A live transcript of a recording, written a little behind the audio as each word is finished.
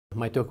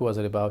My talk was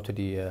about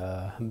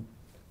the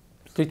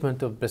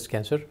treatment of breast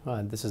cancer.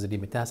 This is the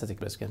metastatic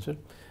breast cancer.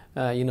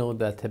 You know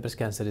that breast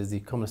cancer is the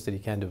commonest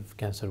kind of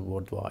cancer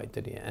worldwide,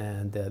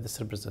 and this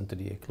represents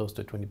close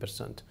to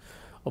 20%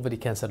 of the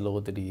cancer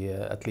load,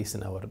 at least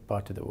in our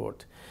part of the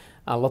world.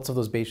 Lots of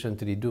those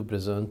patients do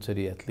present,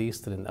 at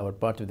least in our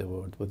part of the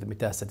world, with the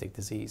metastatic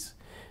disease.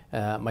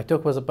 My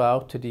talk was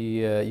about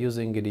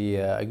using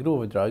a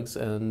group of drugs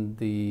and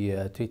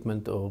the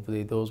treatment of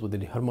those with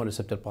the hormone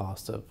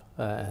receptor-positive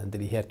and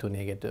the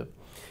HER2-negative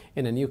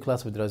in a new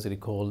class of drugs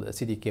called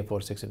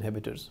CDK4/6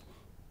 inhibitors.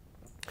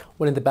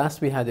 Well, in the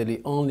past, we had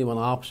only one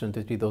option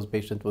to treat those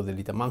patients with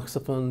the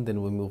tamoxifen.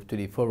 Then we moved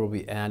to where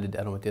we added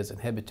aromatase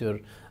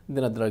inhibitor,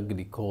 then a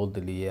drug called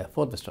the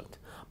fulvestrant.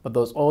 But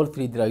those all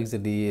three drugs,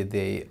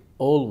 they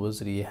always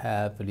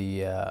have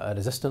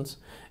resistance,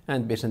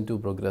 and patients do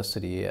progress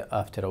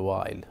after a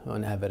while,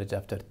 on average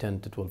after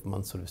 10 to 12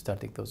 months of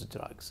starting those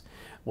drugs.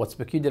 What's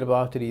peculiar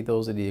about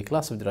those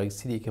class of drugs,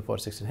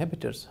 CDK4/6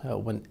 inhibitors,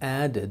 when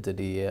added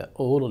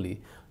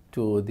orally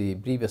to the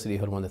previously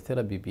hormonal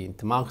therapy, being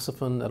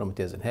tamoxifen,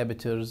 aromatase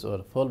inhibitors,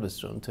 or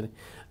fulvestrant,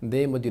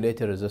 they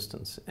modulated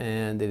resistance,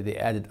 and they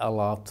added a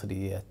lot to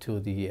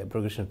the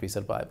progression-free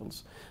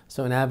survivals.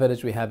 So on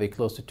average, we have a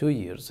close to 2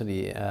 years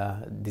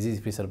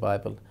disease-free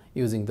survival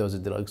using those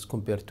drugs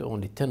compared to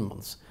only 10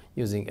 months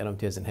using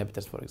aromatase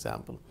inhibitors, for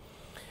example.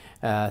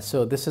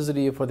 So this is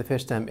for the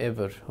first time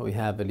ever we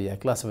have a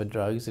class of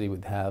drugs that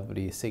would have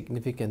a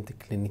significant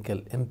clinical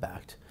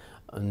impact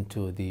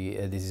onto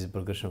the disease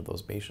progression of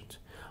those patients.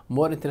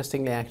 More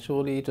interestingly,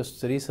 actually,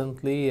 just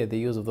recently, the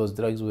use of those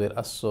drugs were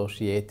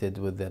associated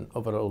with an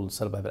overall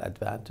survival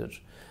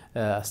advantage.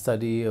 A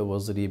study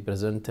was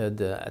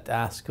presented at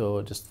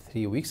ASCO just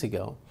 3 weeks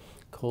ago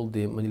called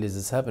the modulate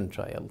 7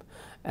 trial,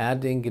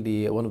 adding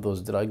one of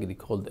those drugs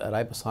called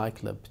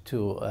ribociclib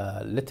to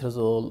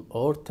letrozole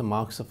or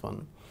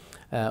tamoxifen.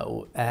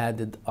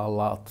 Added a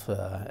lot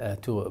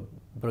to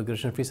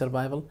progression-free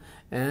survival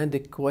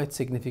and quite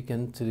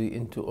significantly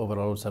into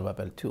overall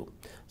survival too.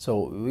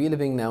 So we're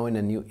living now in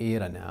a new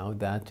era now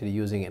that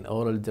using an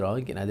oral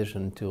drug in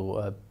addition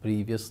to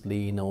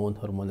previously known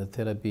hormonal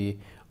therapy,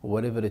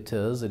 whatever it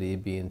is,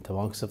 being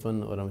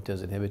tamoxifen or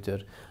aromatase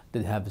inhibitor,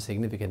 did have a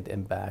significant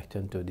impact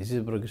into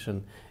disease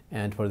progression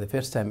and for the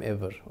first time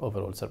ever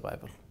overall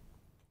survival.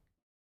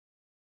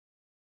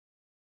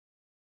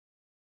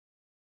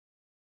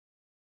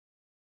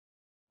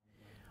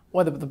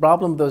 Well, the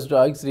problem with those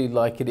drugs,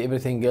 like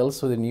everything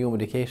else with the new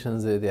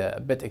medications, they're a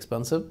bit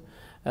expensive.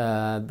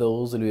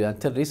 Those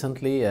until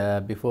recently,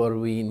 before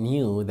we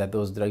knew that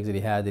those drugs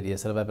had a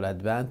survival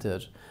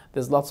advantage,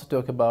 there's lots of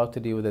talk about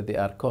whether they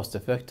are cost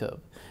effective.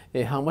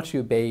 How much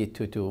you pay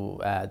to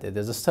add.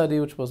 There's a study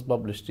which was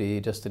published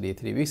just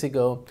 3 weeks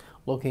ago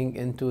looking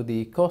into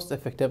the cost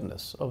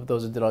effectiveness of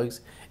those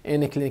drugs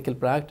in a clinical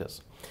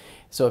practice.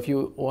 So if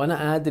you want to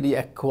add the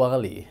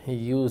Aquali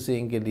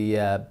using the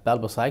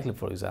palbociclib,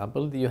 for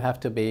example, you have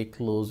to pay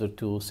closer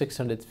to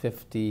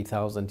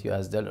 $650,000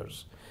 US.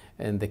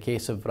 In the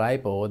case of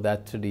Ribo,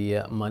 that's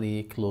the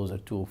money closer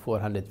to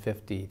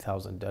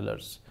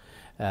 $450,000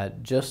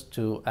 just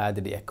to add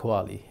the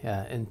Aquali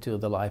into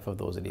the life of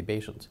those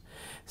patients.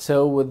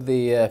 So with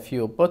if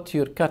you put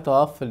your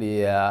cutoff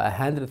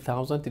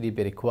 $100,000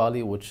 per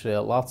Aquali, which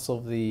lots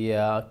of the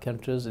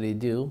countries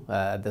do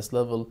at this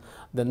level,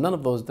 then none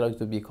of those drugs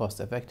would be cost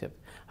effective.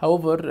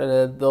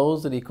 However,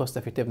 those cost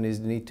effectiveness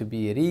need to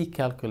be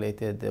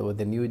recalculated with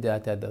the new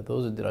data that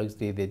those drugs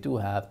they do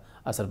have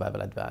a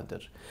survival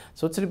advantage.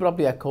 So it's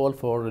probably a call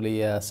for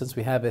since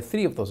we have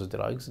 3 of those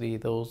drugs,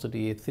 those are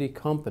the 3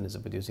 companies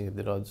producing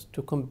the drugs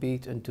to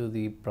compete into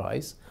the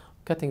price,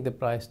 cutting the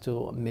price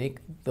to make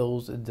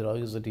those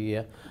drugs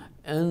in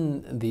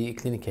the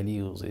clinical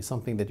use is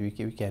something that we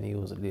can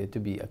use to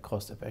be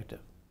cost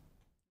effective.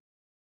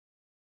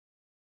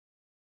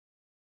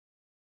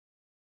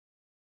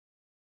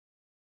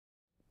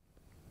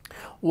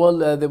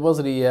 Well, there was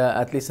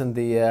at least in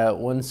the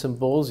one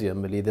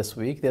symposium this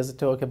week, there's a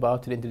talk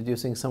about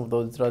introducing some of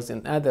those drugs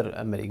in other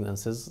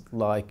malignancies,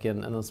 like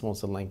in non-small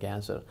cell lung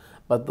cancer,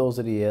 but those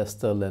are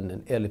still in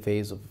an early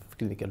phase of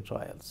clinical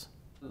trials.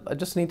 I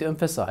just need to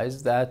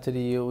emphasize that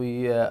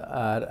we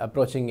are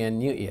approaching a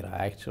new era,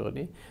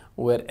 actually,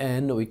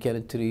 wherein we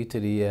can treat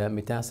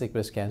metastatic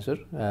breast cancer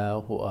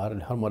who are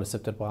hormone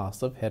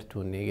receptor-positive,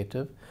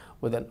 HER2-negative,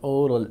 with an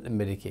oral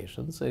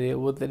medications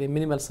with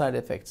minimal side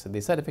effects.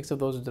 The side effects of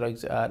those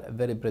drugs are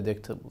very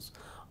predictable.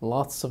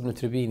 Lots of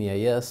neutropenia,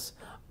 yes,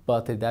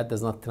 but that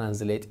does not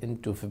translate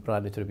into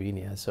febrile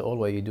neutropenia. So all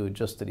what you do is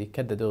just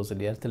cut the dose a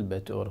little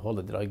bit or hold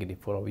the drug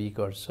for a week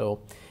or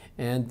so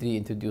and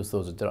reintroduce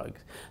those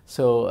drugs.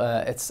 So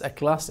it's a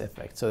class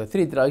effect. So the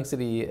 3 drugs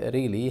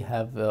really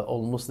have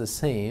almost the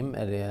same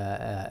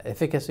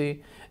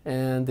efficacy,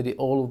 and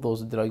all of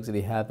those drugs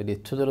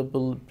have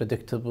tolerable,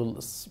 predictable,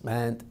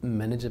 and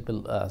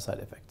manageable side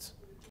effects.